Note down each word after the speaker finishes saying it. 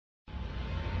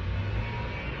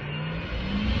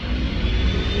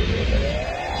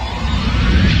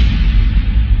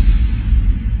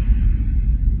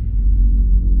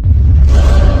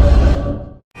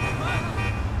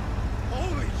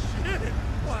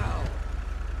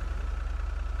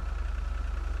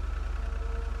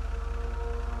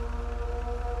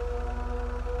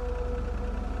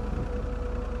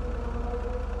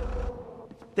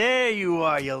There you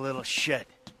are, you little shit.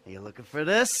 Are you looking for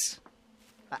this?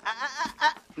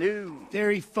 No.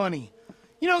 Very funny.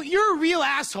 You know, you're a real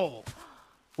asshole.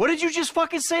 What did you just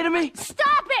fucking say to me?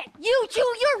 Stop it! You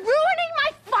two, you're ruining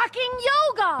my fucking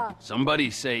yoga!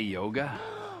 Somebody say yoga?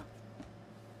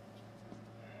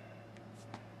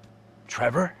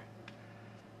 Trevor?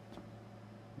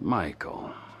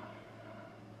 Michael.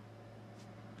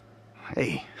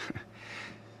 Hey.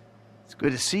 It's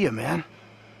good to see you, man.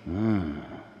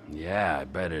 Yeah, I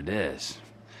bet it is.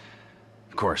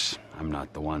 Of course, I'm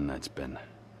not the one that's been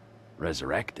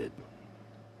resurrected.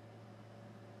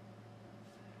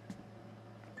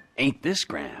 Ain't this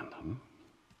grand, hmm?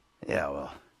 Yeah,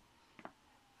 well,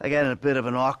 I got in a bit of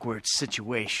an awkward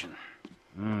situation.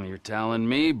 You're telling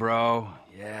me, bro.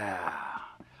 Yeah.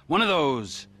 One of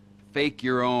those fake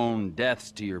your own deaths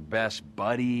to your best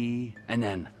buddy, and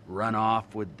then run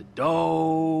off with the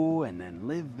dough, and then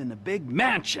live in a big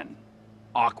mansion.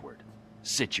 Awkward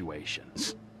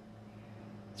situations.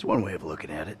 It's one way of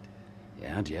looking at it.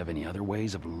 Yeah, do you have any other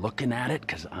ways of looking at it?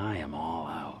 'Cause I am all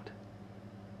out.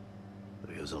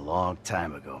 It was a long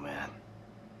time ago, man.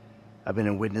 I've been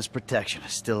in witness protection. I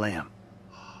still am.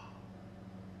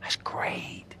 That's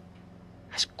great.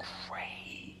 That's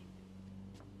great.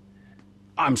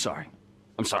 I'm sorry.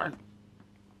 I'm sorry.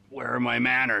 Where are my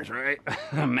manners, right?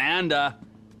 Amanda,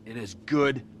 it is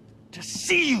good to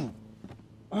see you.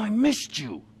 Oh, I missed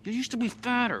you. You used to be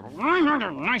fatter.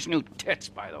 Nice new tits,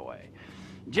 by the way.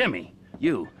 Jimmy,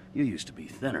 you used to be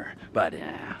thinner, but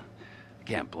I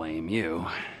can't blame you.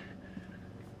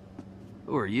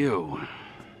 Who are you?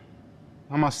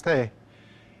 Namaste.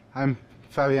 I'm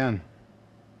Fabian.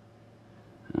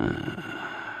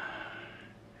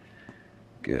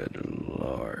 Good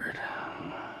Lord.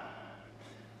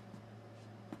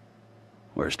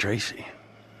 Where's Tracy?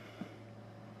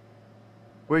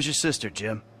 Where's your sister,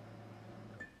 Jim?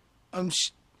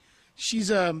 She's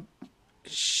trying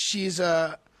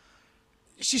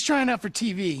out for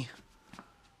TV.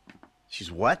 She's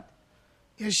what?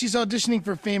 Yeah, she's auditioning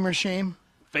for Fame or Shame.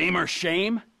 Fame or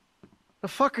shame? The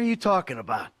fuck are you talking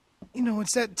about? You know,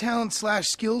 it's that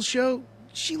talent/skills show.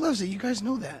 She loves it, you guys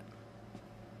know that.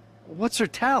 What's her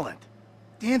talent?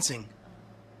 Dancing.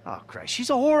 Oh, Christ, she's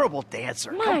a horrible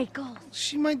dancer. Michael.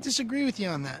 She might disagree with you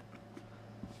on that.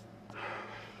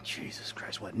 Jesus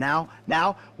Christ, what, now?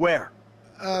 Now? Where?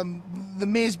 The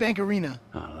Maze Bank Arena.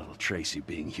 Oh, little Tracy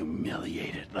being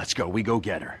humiliated. Let's go, we go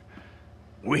get her.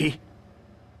 We?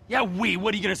 Yeah, we.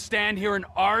 What, are you gonna stand here and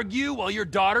argue while your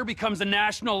daughter becomes a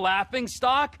national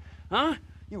laughingstock? Huh?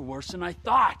 You're worse than I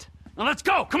thought. Now let's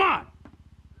go, come on!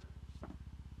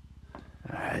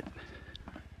 All right.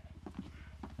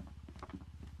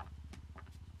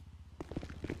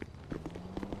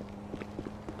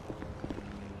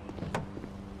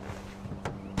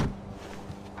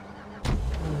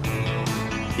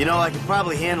 You know, I could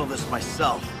probably handle this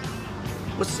myself.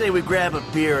 Let's say we grab a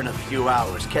beer in a few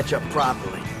hours, catch up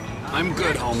properly. I'm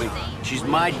good, homie. She's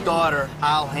my daughter,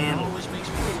 I'll handle it.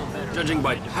 Judging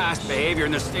by past behavior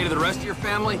and the state of the rest of your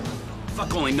family,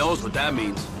 fuck only knows what that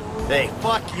means. Hey,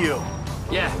 fuck you.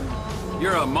 Yeah,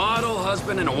 you're a model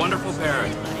husband and a wonderful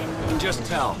parent. You can just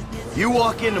tell. You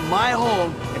walk into my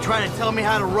home and try to tell me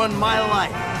how to run my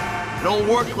life. It don't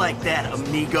work like that,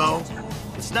 amigo.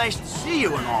 It's nice to see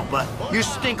you and all, but you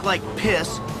stink like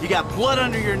piss, you got blood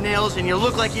under your nails, and you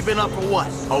look like you've been up for what,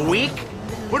 a week?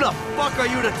 Who the fuck are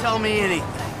you to tell me anything?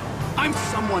 I'm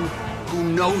someone who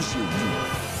knows you, you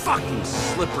fucking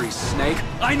slippery snake.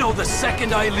 I know the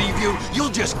second I leave you,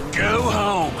 you'll just go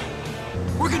home.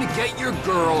 We're gonna get your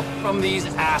girl from these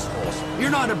assholes. You're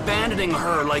not abandoning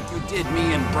her like you did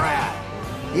me and Brad.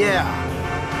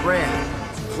 Yeah, Brad.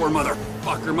 Poor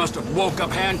motherfucker must have woke up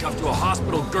handcuffed to a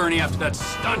hospital gurney after that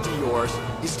stunt of yours.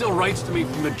 He still writes to me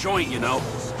from the joint, you know.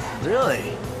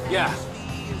 Really? Yeah.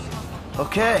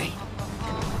 Okay.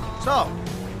 So,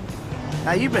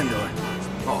 how you been doing?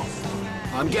 Oh,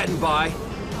 I'm getting by.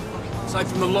 Aside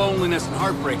from the loneliness and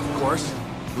heartbreak, of course.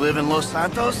 You live in Los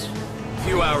Santos? A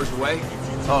few hours away.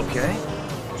 Okay.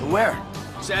 So where?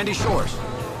 Sandy Shores.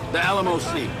 The Alamo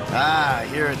Sea. Ah, I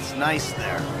hear it's nice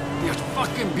there. It's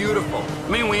fucking beautiful. I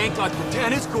mean, we ain't got the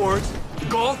tennis courts, the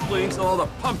golf links, all the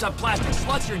pumped-up plastic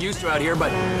sluts you're used to out here,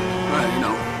 but, you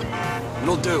know,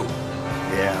 it'll do.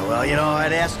 Yeah, well, you know,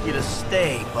 I'd ask you to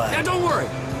stay, but... Yeah, don't worry,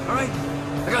 all right?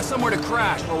 I got somewhere to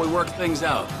crash while we work things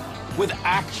out. With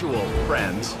actual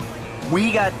friends.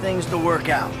 We got things to work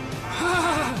out.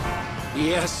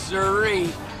 Yes,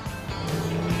 sirree.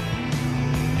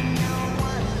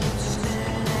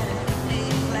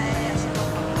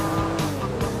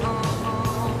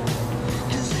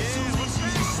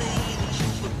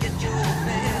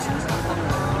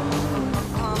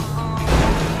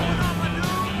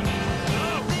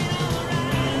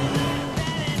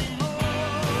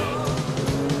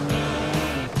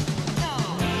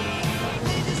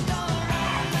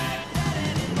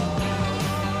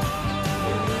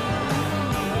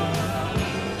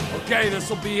 Okay,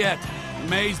 this'll be it.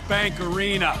 Maze Bank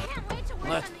Arena.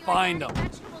 Let's find them.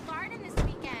 Garden this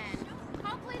weekend.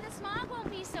 Hopefully the smog won't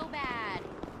be so bad.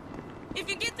 If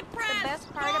you get depressed, The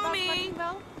best part call about me.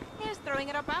 Pleasantville is throwing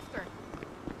it up after.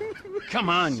 Come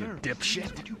on, you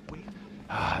dipshit.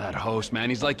 Ah, that host, man,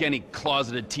 he's like any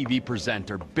closeted TV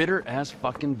presenter. Bitter as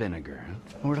fucking vinegar.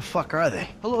 Where the fuck are they?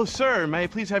 Hello, sir. May I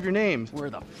please have your names? Where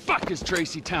the fuck is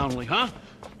Tracy Townley, huh?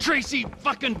 Tracy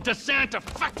fucking DeSanta.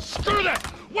 Fuck, screw that!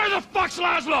 Where the fuck's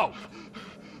Laszlo?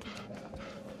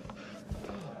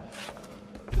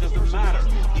 Doesn't matter.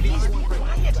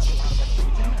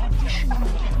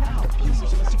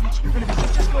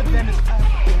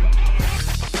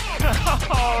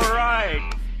 All right.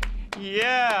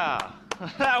 Yeah,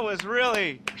 that was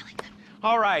really good.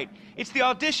 All right, it's the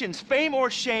auditions, Fame or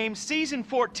Shame, season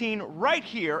 14, right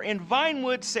here in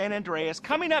Vinewood, San Andreas.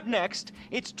 Coming up next,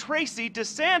 it's Tracy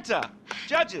DeSanta.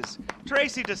 Judges,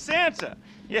 Tracy DeSanta.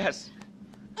 Yes.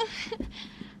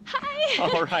 Hi.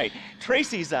 All right,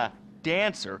 Tracy's a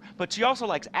dancer, but she also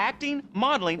likes acting,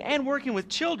 modeling, and working with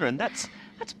children. That's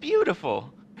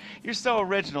beautiful. You're so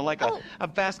original, like a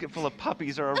basket full of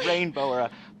puppies or a rainbow or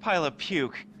a pile of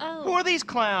puke. Oh. Who are these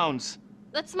clowns?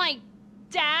 That's my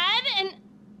dad and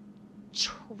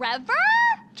Trevor?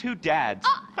 Two dads.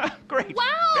 Great. Wow.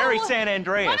 Very San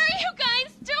Andreas. What are you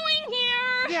guys doing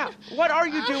here? Yeah, what are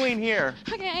you doing here?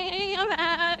 Okay, I'm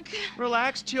back.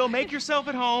 Relax, chill, make yourself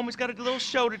at home. He's got a little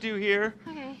show to do here.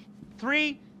 Okay.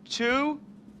 3, 2,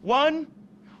 1.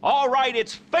 All right,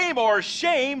 it's Fame or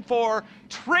Shame for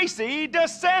Tracy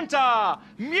DeSanta.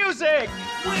 Music!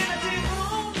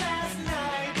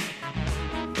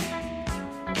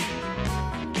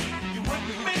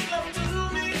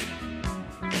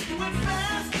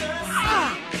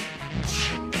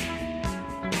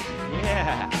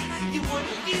 Yeah.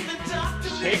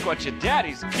 Take what your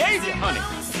daddies gave you, honey.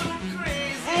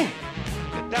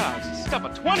 Good dogs. Stuff a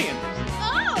 20 in this.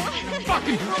 Oh!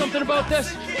 Fucking do something about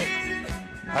this.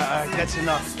 That's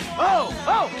enough. Oh!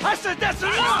 I said that's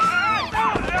enough!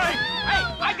 Hey,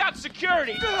 I got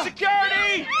security!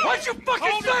 Security! What'd you fucking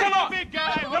Hold say? it, come on, big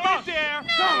guy! Come on there!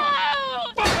 No!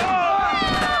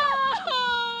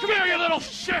 Come here, you little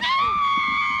shit!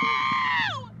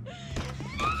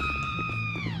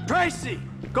 Tracy,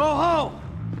 go home!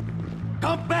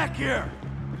 Come back here!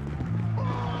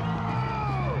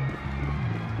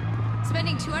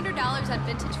 Spending $200 on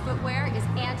vintage footwear is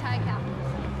anti-capitalist.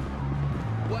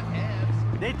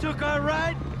 They took our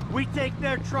ride, we take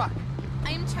their truck.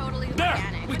 I am totally There!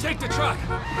 organic. We take the truck.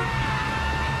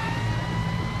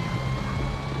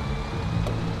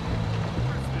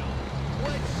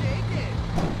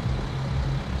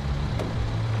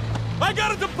 I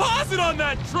got a deposit on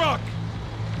that truck!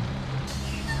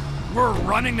 We're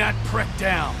running that prick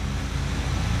down.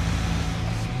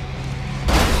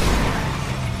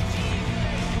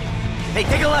 Hey,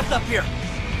 take a left up here.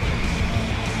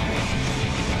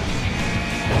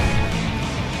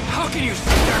 How can you sit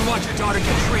there and watch your daughter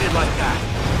get treated like that?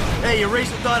 Hey, you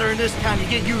raise a daughter in this town, you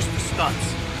get used to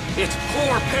stunts. It's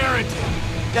poor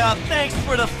parenting. Now, thanks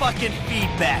for the fucking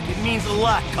feedback. It means a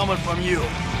lot coming from you.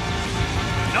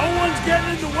 No one's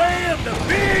getting in the way of the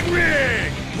big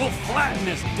rig! We'll flatten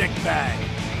this dickbag.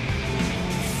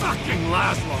 Fucking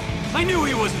Laszlo. I knew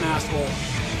he was an asshole.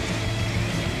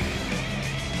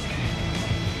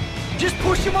 Just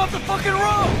push him off the fucking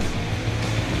road!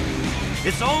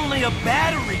 It's only a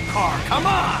battery car, come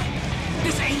on!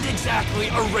 This ain't exactly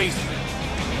a racer.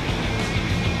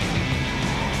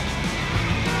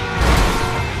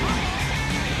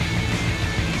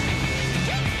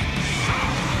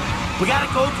 We gotta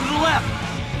go to the left.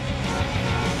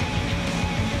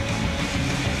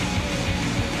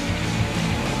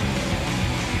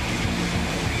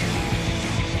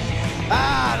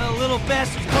 Ah, the little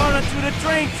bastard's gone into the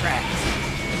train tracks.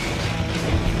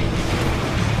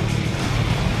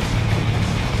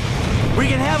 We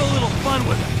can have a little fun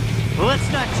with him, but let's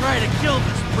not try to kill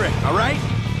this prick, all right?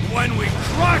 When we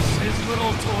crush his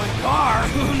little toy car,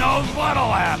 who knows what'll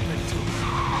happen to him?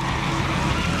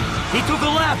 He took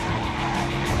a left.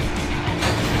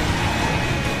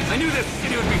 I knew this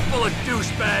city would be full of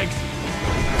douchebags.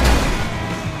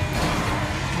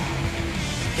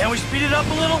 Can we speed it up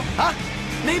a little, huh?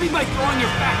 Maybe by throwing your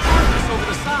fat carcass over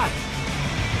the side.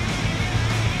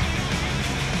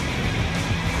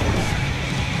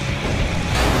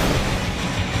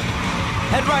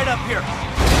 Head right up here.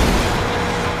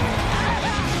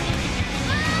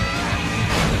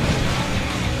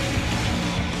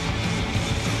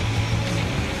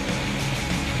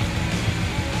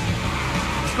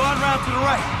 It's going around to the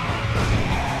right.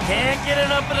 Can't get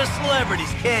enough of the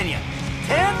celebrities, can you?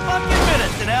 10 fucking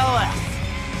minutes in LS.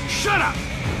 Shut up!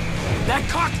 That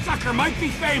cocksucker might be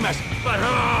famous, but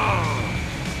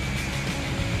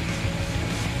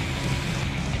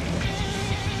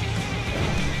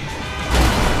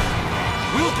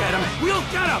we'll get him! We'll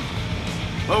get him!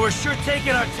 Well, we're sure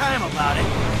taking our time about it.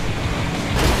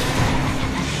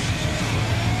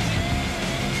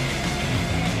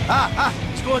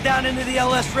 It's going down into the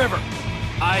LS River.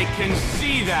 I can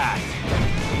see that.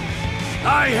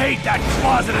 I hate that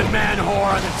closeted man whore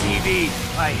on the TV.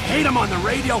 I hate him on the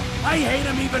radio. I hate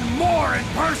him even more in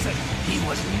person. He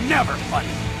was never funny.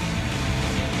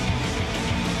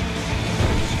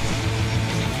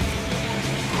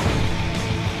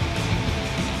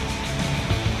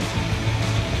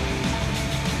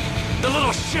 The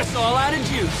little shit's all out of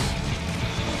juice.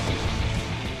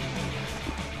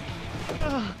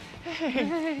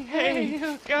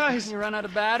 Hey, guys. You run out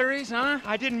of batteries, huh?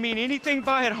 I didn't mean anything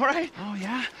by it, all right? Oh,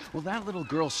 yeah? Well, that little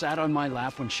girl sat on my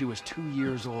lap when she was 2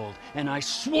 years old, and I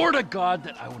swore to God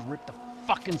that I would rip the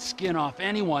fucking skin off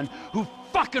anyone who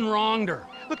fucking wronged her.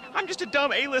 Look, I'm just a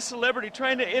dumb A-list celebrity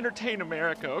trying to entertain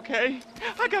America, okay?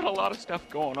 I got a lot of stuff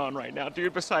going on right now,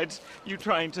 dude, besides you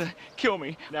trying to kill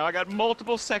me. Now, I got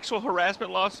multiple sexual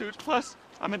harassment lawsuits, plus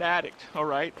I'm an addict, all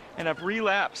right? And I've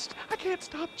relapsed. I can't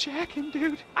stop jacking,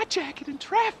 dude. I jack it in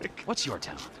traffic. What's your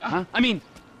talent, huh? I mean,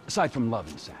 aside from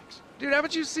loving sex. Dude,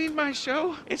 haven't you seen my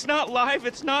show? It's not live,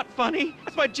 it's not funny.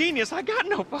 That's my genius. I got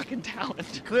no fucking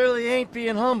talent. Clearly ain't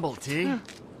being humble, T.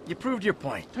 You proved your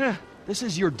point. This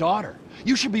is your daughter.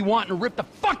 You should be wanting to rip the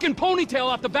fucking ponytail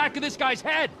off the back of this guy's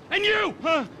head. And you!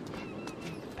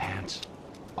 Pants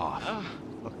off.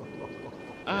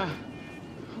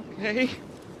 Okay.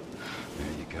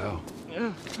 There you go.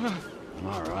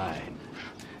 All right.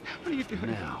 What are you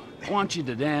doing? Now, I want you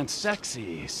to dance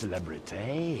sexy,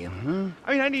 celebrity. I mean,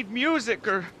 I need music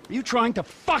or... Are you trying to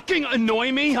fucking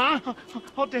annoy me, huh?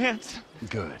 I'll dance.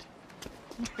 Good.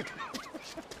 The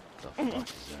fuck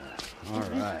is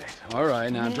that? All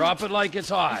right, now drop it like it's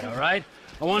hot, all right?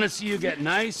 I want to see you get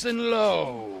nice and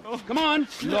low. Come on,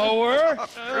 lower,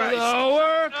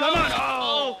 lower, come on.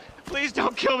 Oh, please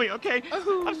don't kill me, okay?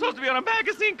 I'm supposed to be on a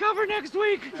magazine cover next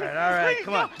week. All right, Please,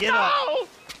 come on, no. get up.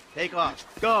 Take off.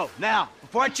 Go, now,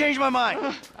 before I change my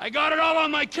mind. I got it all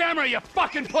on my camera, you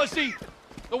fucking pussy.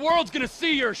 The world's gonna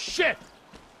see your shit.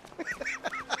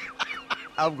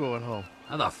 I'm going home.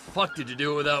 How the fuck did you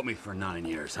do it without me for 9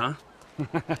 years, huh?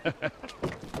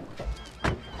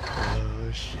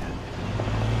 Oh, shit.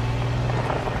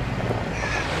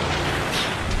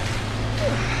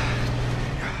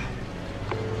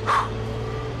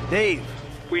 Dave.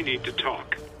 We need to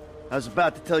talk. I was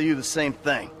about to tell you the same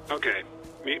thing. Okay.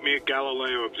 Meet me at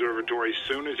Galileo Observatory as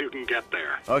soon as you can get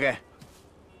there. Okay.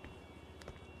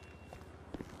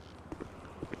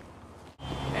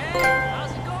 Hey,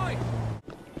 how's it going?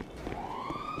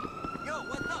 Yo,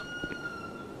 what's up?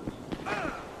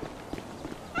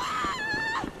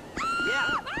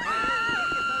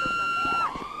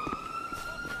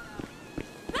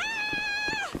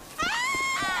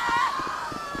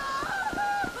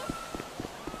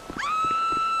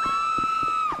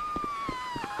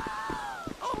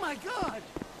 Oh my God!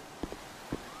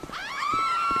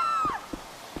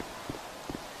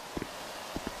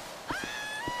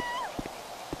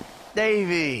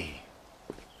 Davey.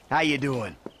 How you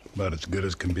doing? About as good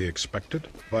as can be expected,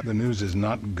 but the news is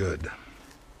not good.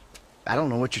 I don't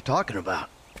know what you're talking about.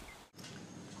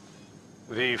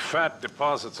 The fat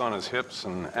deposits on his hips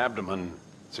and abdomen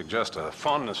suggest a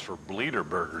fondness for bleeder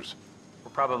burgers.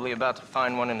 We're probably about to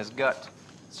find one in his gut,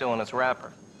 still in its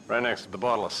wrapper. Right next to the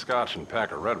bottle of scotch and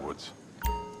pack of redwoods.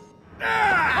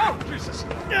 Oh, Jesus!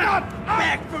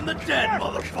 Back from the dead,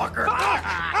 motherfucker!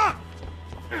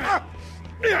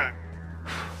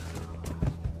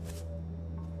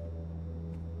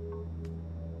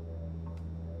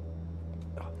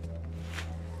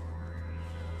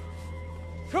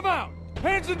 Come out!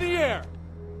 Hands in the air!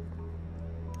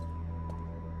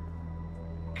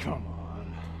 Come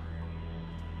on.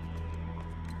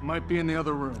 Might be in the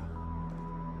other room.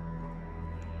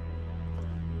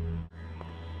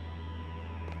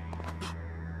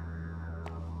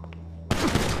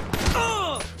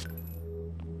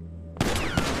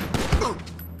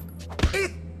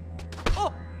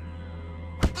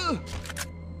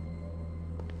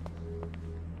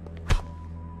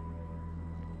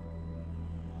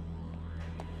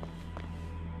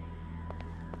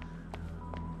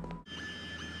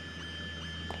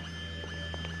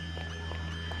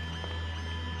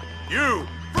 You!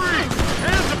 Freeze!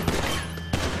 Hands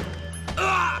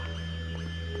up!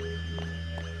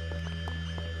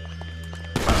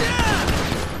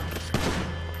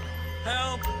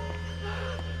 Help!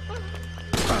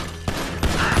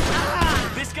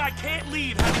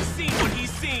 Hasn't seen what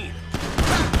he's seen.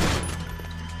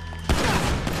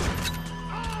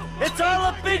 It's all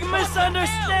a big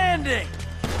misunderstanding!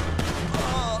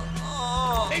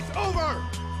 It's over!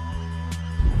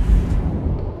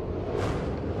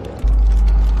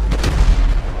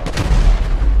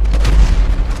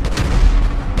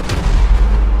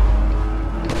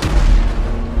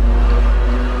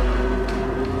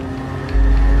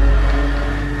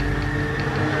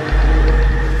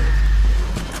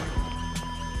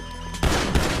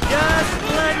 Just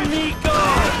let me go!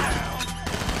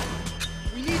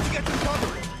 We need to get them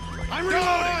covered. I'm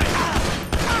reloading!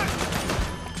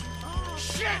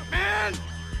 Shit, man!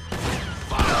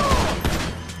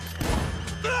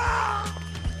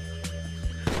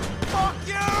 Fuck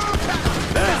you!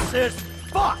 This is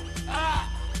fuck!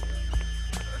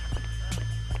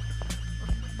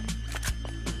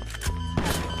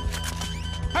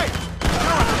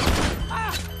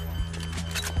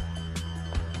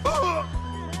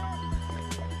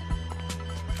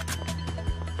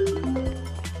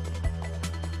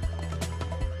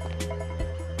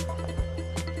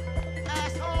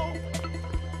 Asshole!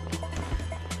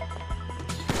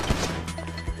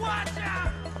 Watch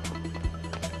out!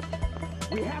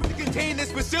 We have to contain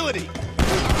this facility!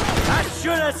 I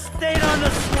should have stayed on the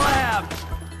slab!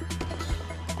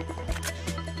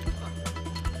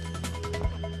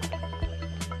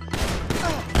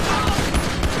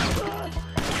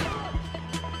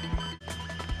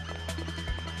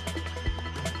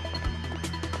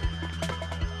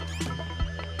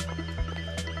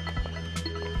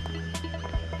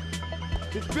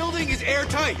 This building is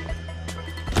airtight!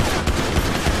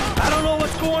 I don't know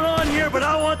what's going on here, but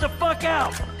I want the fuck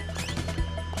out!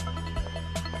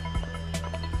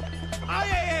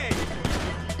 IAA!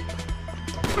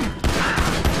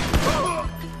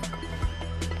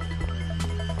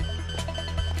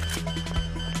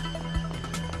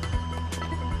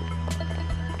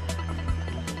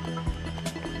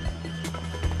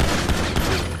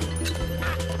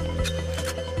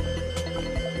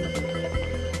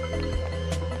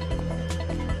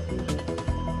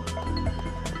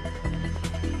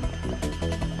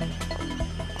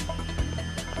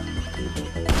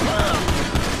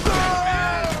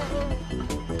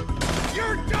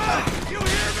 You're done! You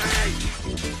hear me?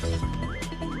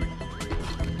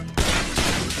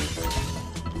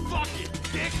 Fucking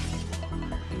dick!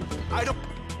 I don't...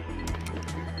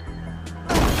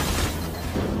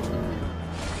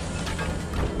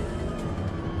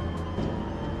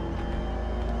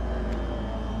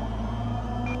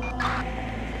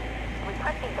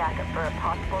 Requesting backup for a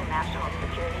possible national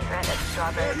security threat at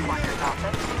Strawberry Corner's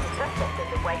office. Suspect is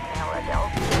a white male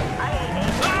adult. IAA.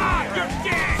 You're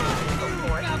dead!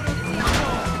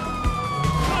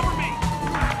 Cover me!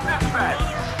 Dispatch.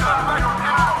 Suspect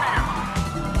interfered.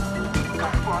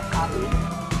 Conform copy.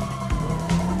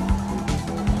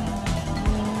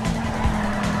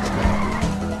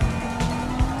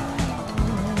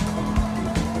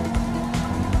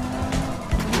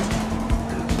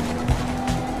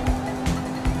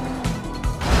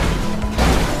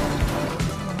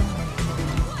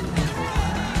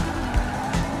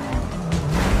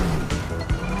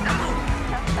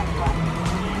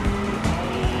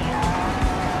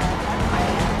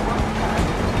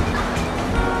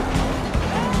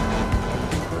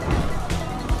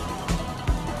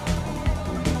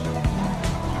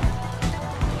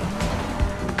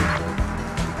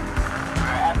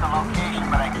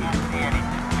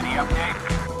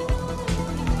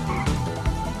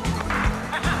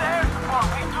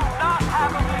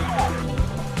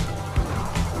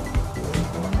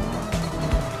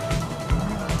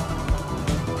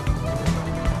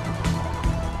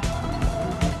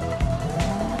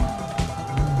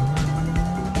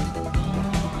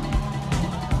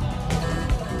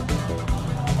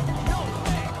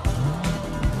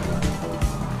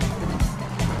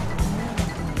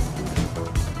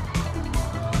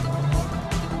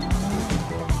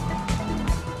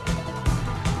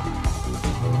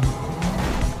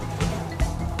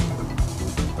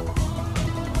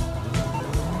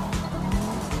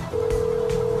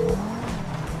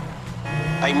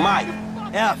 Hey, Mike.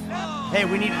 F. Hey,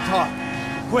 we need to talk.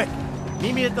 Quick.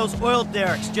 Meet me at those oil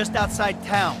derricks just outside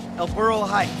town, El Burro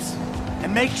Heights.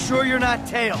 And make sure you're not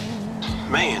tailed.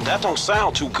 Man, that don't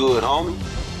sound too good, homie.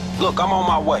 Look, I'm on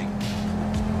my way.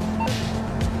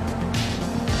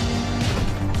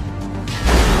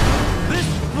 This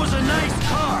was a nice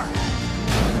car.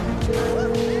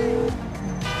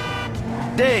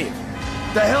 Dave,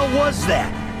 the hell was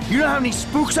that? You know how many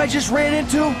spooks I just ran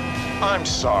into? I'm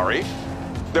sorry.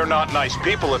 They're not nice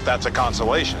people if that's a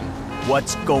consolation.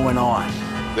 What's going on?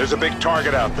 There's a big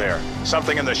target out there.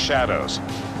 Something in the shadows.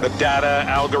 The data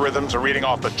algorithms are reading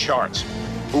off the charts.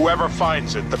 Whoever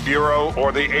finds it, the Bureau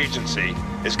or the agency,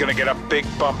 is gonna get a big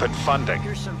bump in funding.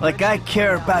 Like I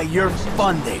care about your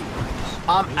funding.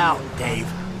 I'm out,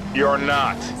 Dave. You're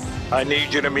not. I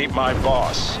need you to meet my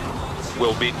boss.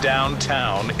 We'll be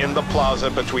downtown in the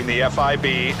plaza between the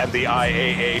FIB and the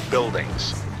IAA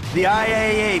buildings. The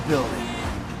IAA building?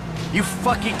 You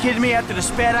fucking kidding me after the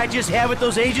spat I just had with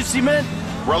those agency men?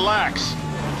 Relax.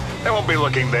 They won't be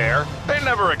looking there. They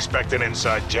never expect an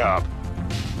inside job.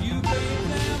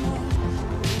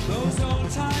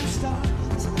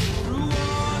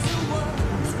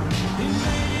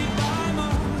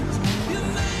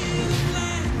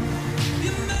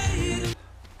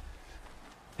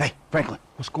 Hey, Franklin.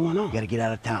 What's going on? You gotta get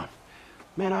out of town.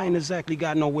 Man, I ain't exactly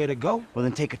got nowhere to go. Well,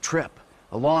 then take a trip.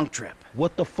 A long trip.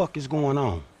 What the fuck is going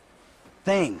on?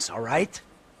 Things, all right?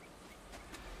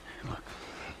 Look,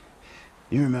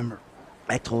 you remember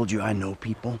I told you I know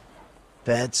people,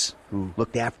 feds, who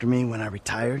looked after me when I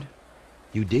retired?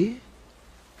 You did?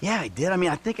 Yeah, I did.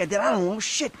 I think I did. I don't know.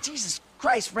 Shit, Jesus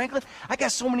Christ, Franklin. I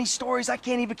got so many stories I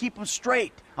can't even keep them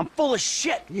straight. I'm full of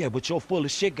shit. Yeah, but your full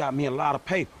of shit got me a lot of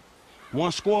paper.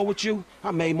 One score with you,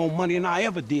 I made more money than I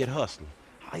ever did hustling.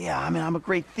 Oh, yeah, I'm a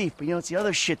great thief, but it's the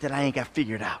other shit that I ain't got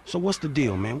figured out. So what's the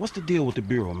deal, man? What's the deal with the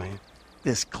Bureau, man?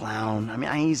 This clown,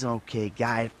 he's an okay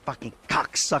guy, fucking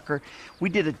cocksucker. We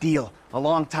did a deal a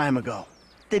long time ago.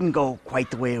 Didn't go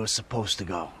quite the way it was supposed to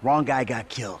go. Wrong guy got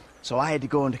killed. So I had to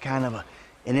go into kind of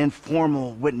an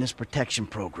informal witness protection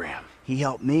program. He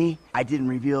helped me, I didn't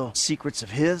reveal secrets of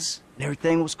his, and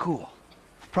everything was cool.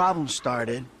 Problem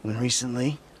started when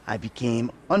recently I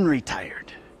became unretired.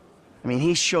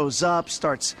 He shows up,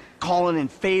 starts calling in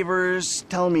favors,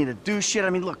 telling me to do shit.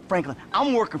 Look, Franklin,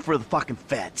 I'm working for the fucking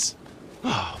feds.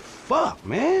 Oh, fuck,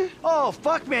 man. Oh,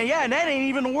 fuck, man, yeah, and that ain't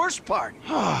even the worst part.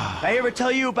 Did I ever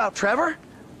tell you about Trevor?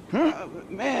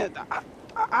 Man,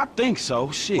 I think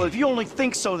so, shit. Well, if you only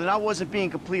think so, then I wasn't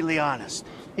being completely honest.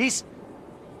 He's,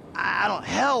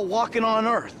 hell walking on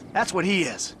Earth. That's what he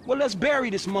is. Well, let's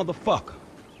bury this motherfucker.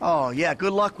 Oh, yeah,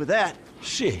 good luck with that.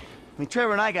 Shit.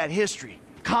 Trevor and I got history.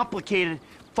 Complicated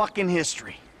fucking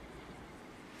history.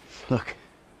 Look,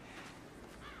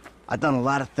 I've done a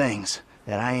lot of things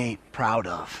that I ain't proud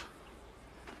of.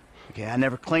 Okay, I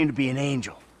never claimed to be an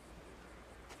angel.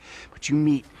 But you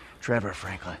meet Trevor,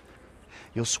 Franklin,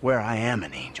 you'll swear I am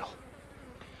an angel.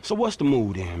 So what's the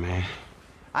mood then, man?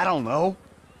 I don't know.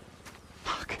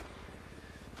 Fuck.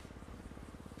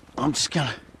 I'm just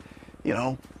gonna,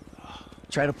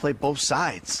 try to play both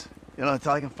sides.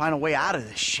 Until I can find a way out of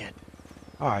this shit.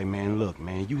 All right, man, look,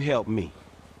 man, you help me.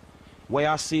 Way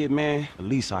I see it, man, the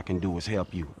least I can do is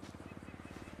help you.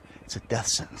 It's a death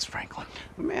sentence, Franklin.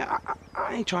 Man,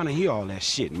 I ain't trying to hear all that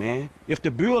shit, man. If the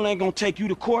Bureau ain't gonna take you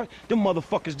to court, them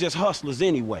motherfuckers just hustlers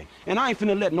anyway. And I ain't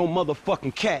finna let no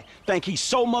motherfucking cat think he's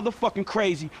so motherfucking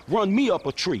crazy run me up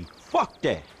a tree. Fuck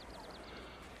that.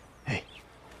 Hey,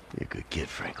 you're a good kid,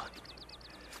 Franklin.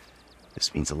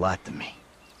 This means a lot to me.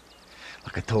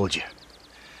 Like I told you,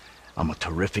 I'm a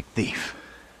terrific thief.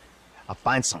 I'll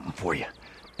find something for you.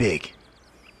 Big.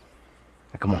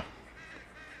 Now, come on.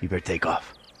 You better take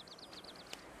off.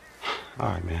 All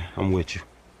right, man. I'm with you.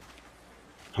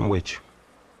 I'm with you.